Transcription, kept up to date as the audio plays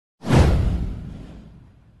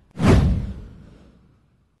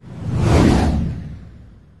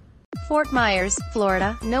Fort Myers,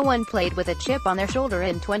 Florida, no one played with a chip on their shoulder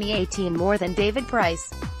in 2018 more than David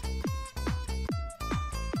Price.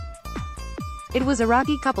 It was a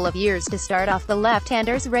rocky couple of years to start off the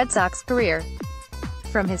left-hander's Red Sox career.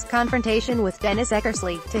 From his confrontation with Dennis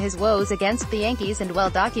Eckersley, to his woes against the Yankees and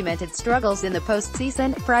well-documented struggles in the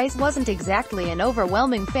postseason, Price wasn't exactly an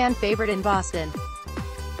overwhelming fan favorite in Boston.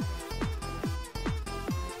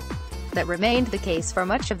 That remained the case for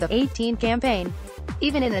much of the 18 campaign.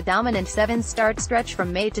 Even in a dominant 7-start stretch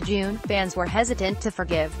from May to June, fans were hesitant to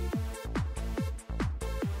forgive.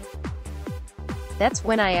 That's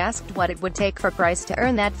when I asked what it would take for Price to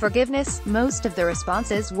earn that forgiveness. Most of the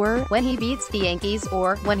responses were, when he beats the Yankees,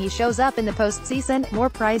 or, when he shows up in the postseason. More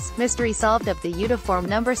Price. Mystery solved of the uniform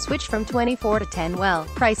number switch from 24 to 10. Well,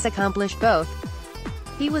 Price accomplished both.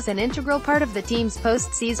 He was an integral part of the team's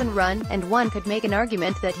postseason run, and one could make an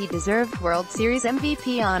argument that he deserved World Series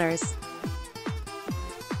MVP honors.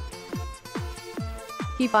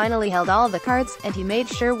 He finally held all the cards, and he made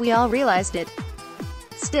sure we all realized it.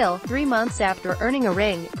 Still, 3 months after earning a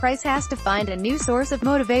ring, Price has to find a new source of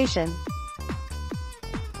motivation.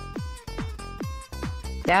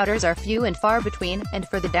 Doubters are few and far between, and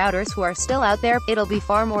for the doubters who are still out there, it'll be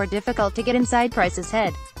far more difficult to get inside Price's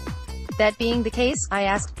head. That being the case, I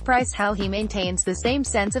asked Price how he maintains the same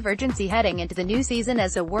sense of urgency heading into the new season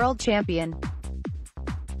as a world champion.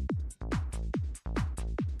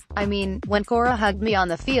 I mean, when Cora hugged me on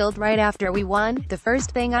the field right after we won, the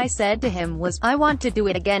first thing I said to him was, "I want to do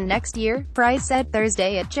it again next year," Price said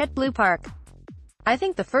Thursday at JetBlue Park. I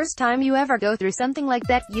think the first time you ever go through something like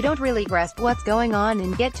that, you don't really grasp what's going on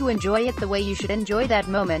and get to enjoy it the way you should enjoy that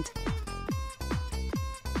moment.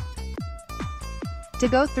 To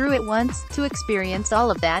go through it once, to experience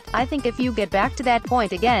all of that, I think if you get back to that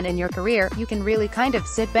point again in your career, you can really kind of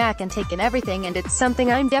sit back and take in everything, and it's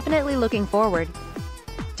something I'm definitely looking forward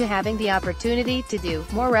to having the opportunity to do.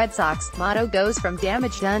 More Red Sox. Motto goes from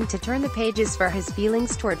damage done to turn the pages for his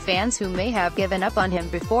feelings toward fans who may have given up on him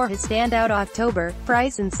before his standout October.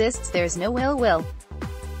 Price insists there's no ill will.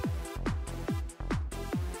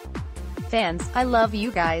 "Fans, I love you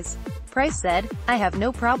guys," Price said. "I have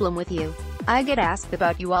no problem with you. I get asked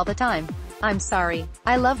about you all the time. I'm sorry.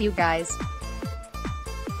 I love you guys."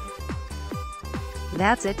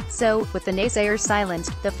 That's it. So, with the naysayers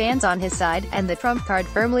silenced, the fans on his side, and the trump card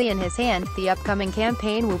firmly in his hand, the upcoming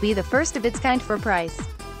campaign will be the first of its kind for Price.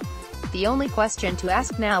 The only question to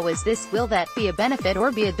ask now is this: will that be a benefit or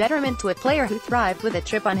be a detriment to a player who thrived with a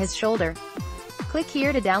chip on his shoulder? Click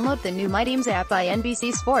here to download the new My Teams app by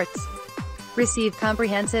NBC Sports. Receive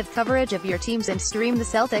comprehensive coverage of your teams and stream the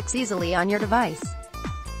Celtics easily on your device.